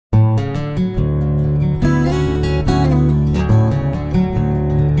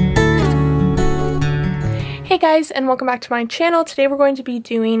guys, and welcome back to my channel. Today we're going to be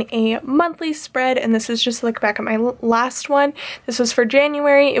doing a monthly spread, and this is just a look back at my last one. This was for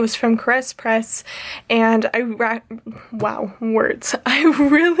January. It was from Caress Press, and wow, words. I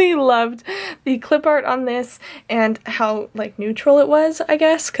really loved the clip art on this and how like neutral it was, I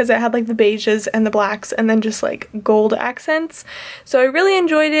guess, because it had like the beiges and the blacks and then just like gold accents. So I really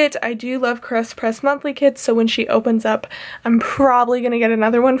enjoyed it. I do love Caress Press monthly kits, so when she opens up, I'm probably gonna get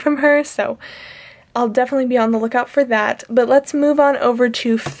another one from her, so I'll definitely be on the lookout for that. But let's move on over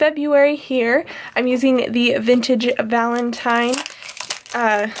to February here. I'm using the Vintage Valentine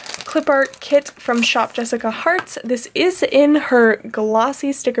clip art kit from Shop Jessica Hearts. This is in her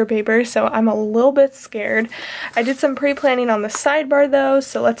glossy sticker paper, so I'm a little bit scared. I did some pre-planning on the sidebar though,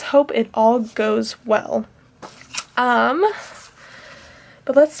 so let's hope it all goes well. But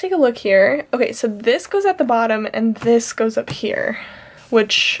let's take a look here. Okay, so this goes at the bottom and this goes up here,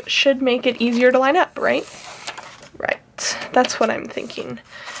 which should make it easier to line up, right? Right, that's what I'm thinking.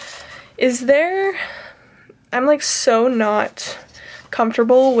 I'm like so not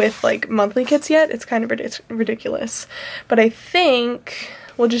comfortable with like monthly kits yet. It's kind of ridiculous. But I think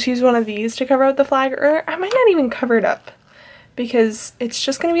we'll just use one of these to cover up the flag, or I might not even cover it up because it's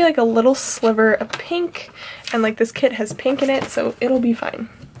just gonna be like a little sliver of pink, and like this kit has pink in it, so it'll be fine.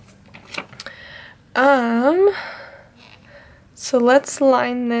 So let's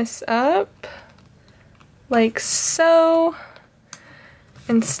line this up like so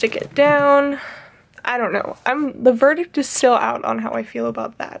and stick it down. I don't know. The verdict is still out on how I feel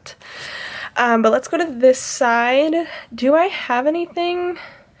about that. But let's go to this side. Do I have anything?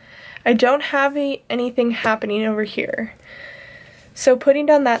 I don't have anything happening over here. So putting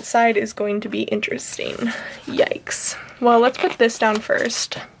down that side is going to be interesting. Yikes. Well, let's put this down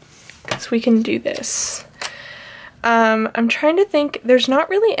first because we can do this. I'm trying to think, there's not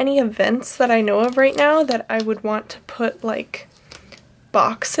really any events that I know of right now that I would want to put like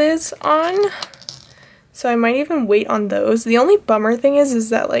boxes on, so I might even wait on those. The only bummer thing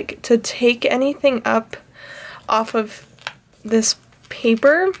is that like to take anything up off of this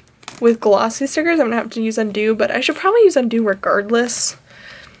paper with glossy stickers, I'm gonna have to use undo, but I should probably use undo regardless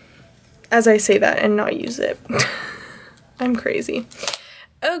as I say that and not use it. I'm crazy.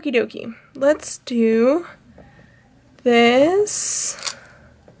 Okie dokie, let's do this.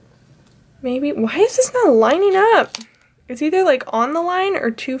 Maybe, why is this not lining up? It's either like on the line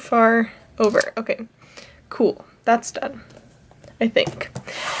or too far over. Okay, cool, that's done, I think.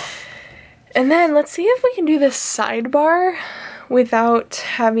 And then let's see if we can do this sidebar without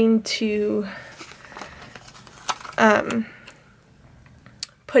having to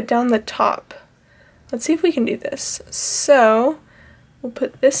put down the top. Let's see if we can do this. So we'll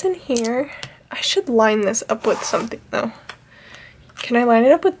put this in here. I should line this up with something though. Can I line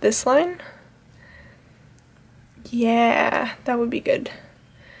it up with this line? Yeah, that would be good.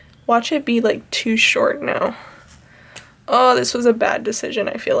 Watch it be like too short now. Oh, this was a bad decision,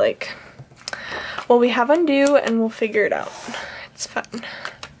 I feel like. Well, we have undo and we'll figure it out. It's fine.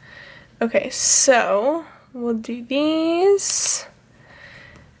 Okay, so we'll do these.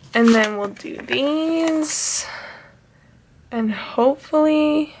 And then we'll do these. And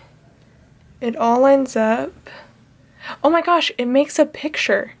hopefully it all lines up. Oh my gosh, it makes a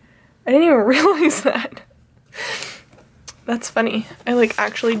picture. I didn't even realize that. That's funny. I like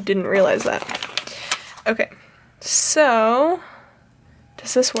actually didn't realize that. Okay, so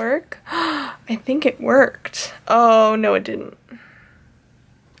does this work? I think it worked. Oh no, it didn't.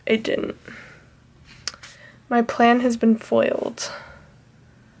 It didn't. My plan has been foiled.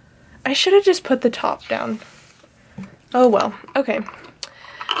 I should have just put the top down. Oh well, okay.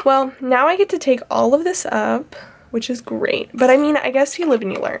 Well, now I get to take all of this up, which is great. But I mean, I guess you live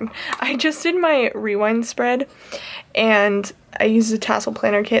and you learn. I just did my rewind spread and I used a tassel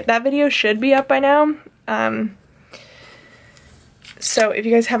planner kit. That video should be up by now. So if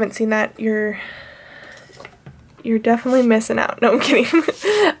you guys haven't seen that, you're definitely missing out. No, I'm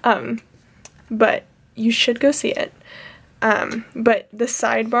kidding. But you should go see it. But the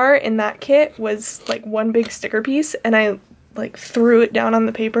sidebar in that kit was like one big sticker piece, and I like threw it down on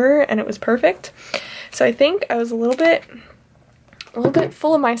the paper and it was perfect. So I think I was a little bit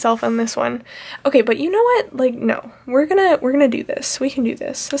full of myself on this one. Okay, but you know what? Like, no, we're gonna do this. We can do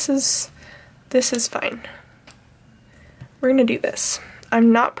this. This is fine. We're gonna do this.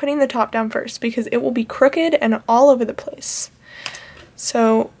 I'm not putting the top down first because it will be crooked and all over the place.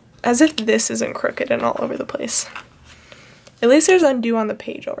 So as if this isn't crooked and all over the place. At least there's undo on the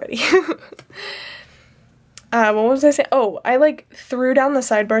page already. what was I saying? Oh, I like threw down the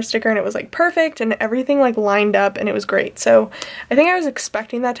sidebar sticker and it was like perfect and everything like lined up and it was great. So I think I was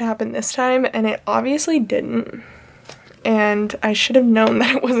expecting that to happen this time and it obviously didn't. And I should have known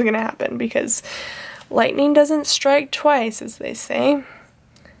that it wasn't gonna happen because lightning doesn't strike twice, as they say.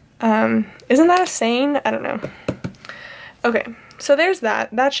 Isn't that a saying? I don't know. Okay, so there's that.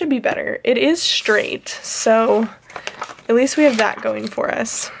 That should be better. It is straight, so at least we have that going for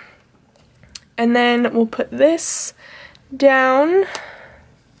us. And then we'll put this down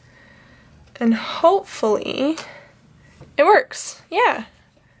and hopefully it works. Yeah.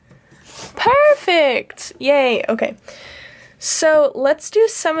 Perfect. Yay. Okay. So let's do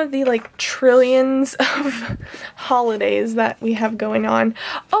some of the like trillions of holidays that we have going on.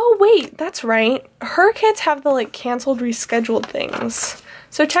 Oh wait, that's right. Her kids have the like canceled, rescheduled things.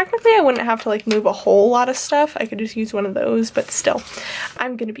 So technically I wouldn't have to like move a whole lot of stuff. I could just use one of those, but still,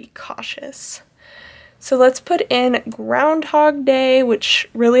 I'm gonna be cautious. So let's put in Groundhog Day, which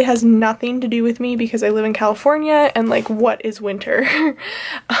really has nothing to do with me because I live in California and like what is winter?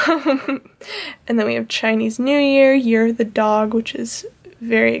 And then we have Chinese New Year, Year of the Dog, which is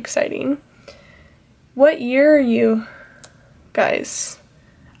very exciting. What year are you, guys?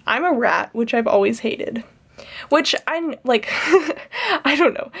 I'm a rat, which I've always hated. Which I'm like, I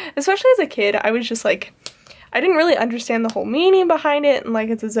don't know. Especially as a kid, I was just like, I didn't really understand the whole meaning behind it. And like,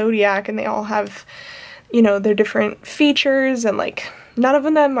 it's a zodiac and they all have, you know, their different features and like none of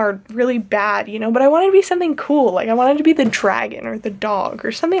them are really bad, you know, but I wanted to be something cool. Like I wanted to be the dragon or the dog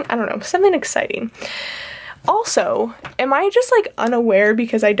or something, I don't know, something exciting. Also, am I just like unaware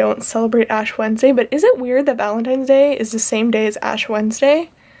because I don't celebrate Ash Wednesday, but is it weird that Valentine's Day is the same day as Ash Wednesday?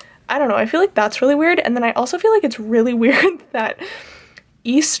 I don't know, I feel like that's really weird. And then I also feel like it's really weird that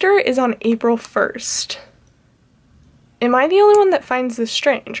Easter is on April 1st. Am I the only one that finds this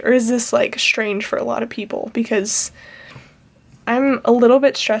strange? Or is this like strange for a lot of people? Because I'm a little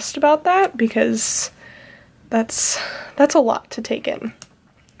bit stressed about that because that's a lot to take in.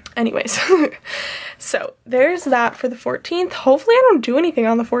 Anyways, so there's that for the 14th. Hopefully I don't do anything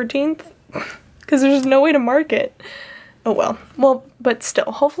on the 14th because there's no way to mark it. Oh well. Well, but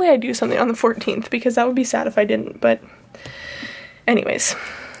still, hopefully I do something on the 14th because that would be sad if I didn't. But anyways,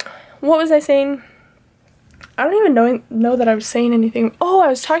 what was I saying? I don't even know that I was saying anything. Oh, I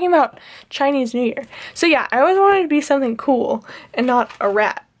was talking about Chinese New Year. So yeah, I always wanted to be something cool and not a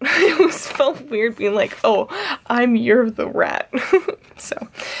rat. It was felt weird being like, oh, you're the rat. So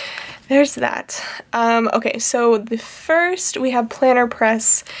there's that. Okay, so the first we have Planner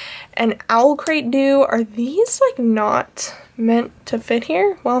Press and Owl Crate Do. Are these like not meant to fit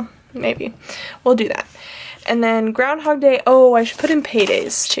here? Well, maybe. We'll do that. And then Groundhog Day. Oh, I should put in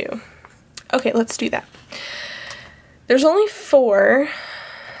paydays too. Okay, let's do that. There's only 4,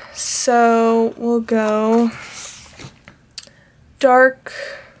 so we'll go dark,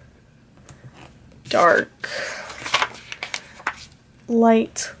 dark,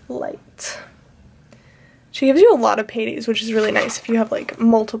 light, light. She gives you a lot of paydays, which is really nice if you have like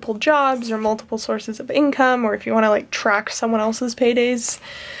multiple jobs or multiple sources of income, or if you want to like track someone else's paydays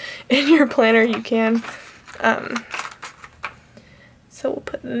in your planner, you can. So we'll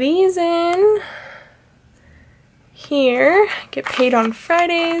put these in. Here, get paid on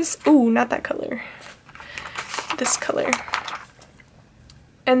Fridays. Ooh, not that color. This color.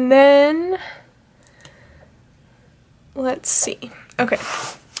 And then, let's see. Okay,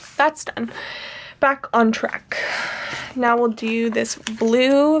 that's done. Back on track. Now we'll do this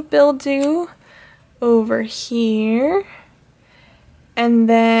blue bill due over here. And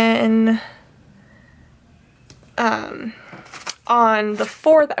then, on the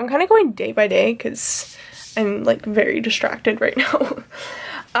 4th, I'm kind of going day by day because I'm like very distracted right now.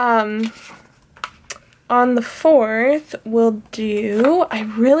 On the 4th, we'll do, I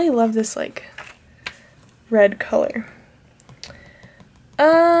really love this like red color.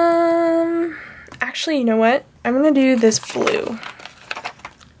 Actually, you know what? I'm gonna do this blue.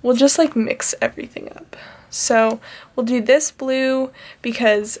 We'll just like mix everything up. So we'll do this blue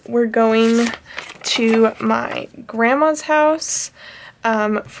because we're going to my grandma's house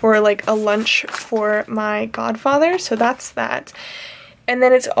for like a lunch for my godfather, so that's that. And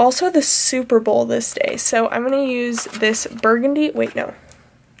then it's also the Super Bowl this day, so I'm gonna use this burgundy, wait, no.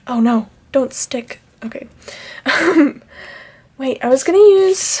 Oh no, don't stick, okay. Wait, I was gonna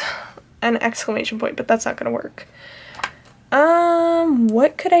use an exclamation point, but that's not gonna work.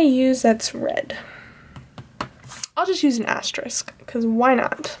 What could I use that's red? I'll just use an asterisk, because why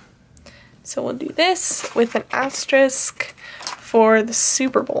not? So we'll do this with an asterisk for the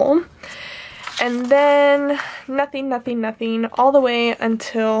Super Bowl. And then nothing, nothing, nothing all the way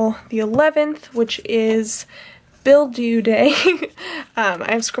until the 11th, which is bill due day.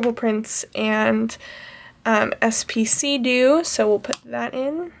 I have scribble prints and SPC due, so we'll put that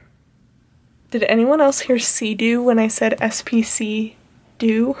in. Did anyone else hear C due when I said SPC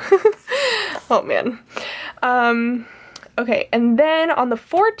due? Oh man. Okay, and then on the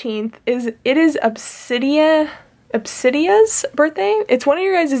 14th it is Obsidia's birthday. It's one of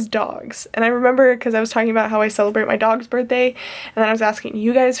your guys' dogs, and I remember because I was talking about how I celebrate my dog's birthday, and then I was asking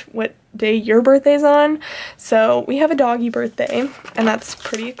you guys what day your birthday's on. So we have a doggy birthday, and that's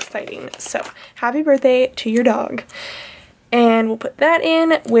pretty exciting. So happy birthday to your dog. And we'll put that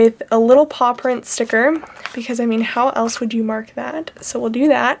in with a little paw print sticker, because I mean, how else would you mark that? So we'll do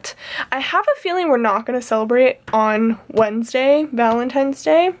that. I have a feeling we're not going to celebrate on Wednesday, Valentine's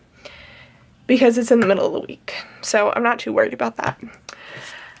Day, because it's in the middle of the week. So I'm not too worried about that.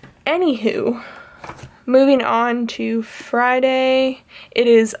 Anywho, moving on to Friday, it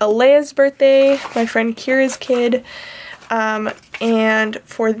is Alea's birthday, my friend Kira's kid. And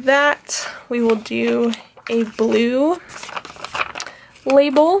for that, we will do a blue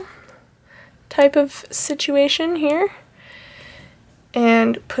label type of situation here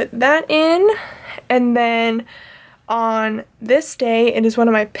and put that in. And then on this day, it is one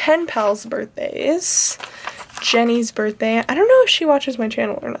of my pen pals' birthdays, Jenny's birthday. I don't know if she watches my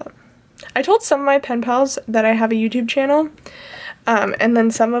channel or not. I told some of my pen pals that I have a YouTube channel, and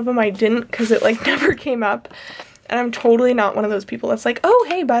then some of them I didn't because it like never came up. And I'm totally not one of those people that's like, oh,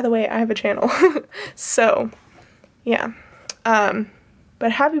 hey, by the way, I have a channel. So, yeah.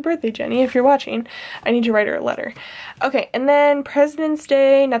 But happy birthday, Jenny, if you're watching. I need to write her a letter. Okay, and then President's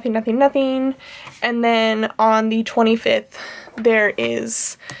Day, nothing, nothing, nothing. And then on the 25th, there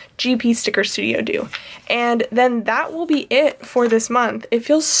is GP Sticker Studio due. And then that will be it for this month. It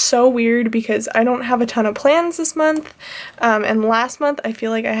feels so weird because I don't have a ton of plans this month. And last month, I feel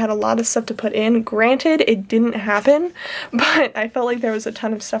like I had a lot of stuff to put in. Granted, it didn't happen, but I felt like there was a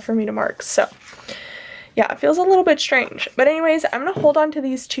ton of stuff for me to mark. So yeah, it feels a little bit strange. But anyways, I'm gonna hold on to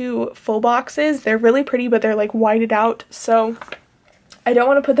these two full boxes. They're really pretty, but they're like whited out, so I don't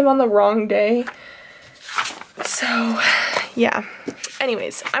want to put them on the wrong day. So yeah.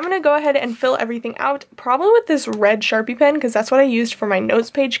 Anyways, I'm gonna go ahead and fill everything out, probably with this red Sharpie pen, because that's what I used for my notes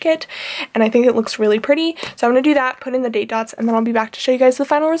page kit, and I think it looks really pretty. So I'm gonna do that, put in the date dots, and then I'll be back to show you guys the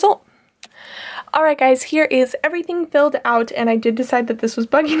final result. Alright guys, here is everything filled out, and I did decide that this was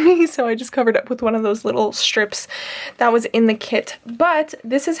bugging me, so I just covered up with one of those little strips that was in the kit. But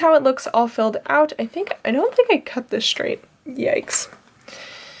this is how it looks all filled out. I don't think I cut this straight. Yikes.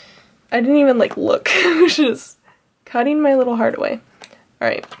 I didn't even like look. I was just cutting my little heart away.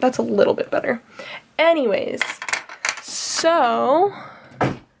 Alright, that's a little bit better. Anyways, so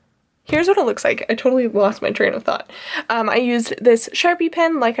here's what it looks like. I totally lost my train of thought. I used this Sharpie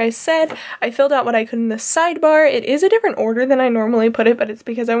pen, like I said. I filled out what I could in the sidebar. It is a different order than I normally put it, but it's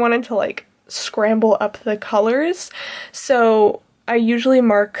because I wanted to like scramble up the colors. So I usually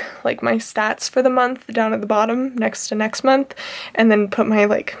mark like my stats for the month down at the bottom next to next month, and then put my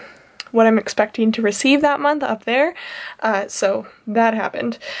like what I'm expecting to receive that month up there. So that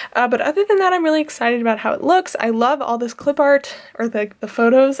happened. But other than that, I'm really excited about how it looks. I love all this clip art, or the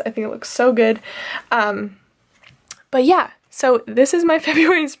photos. I think it looks so good. But yeah, so this is my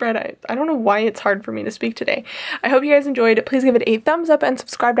February spread. I don't know why it's hard for me to speak today. I hope you guys enjoyed. Please give it a thumbs up and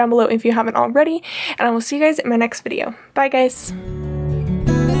subscribe down below if you haven't already. And I will see you guys in my next video. Bye guys.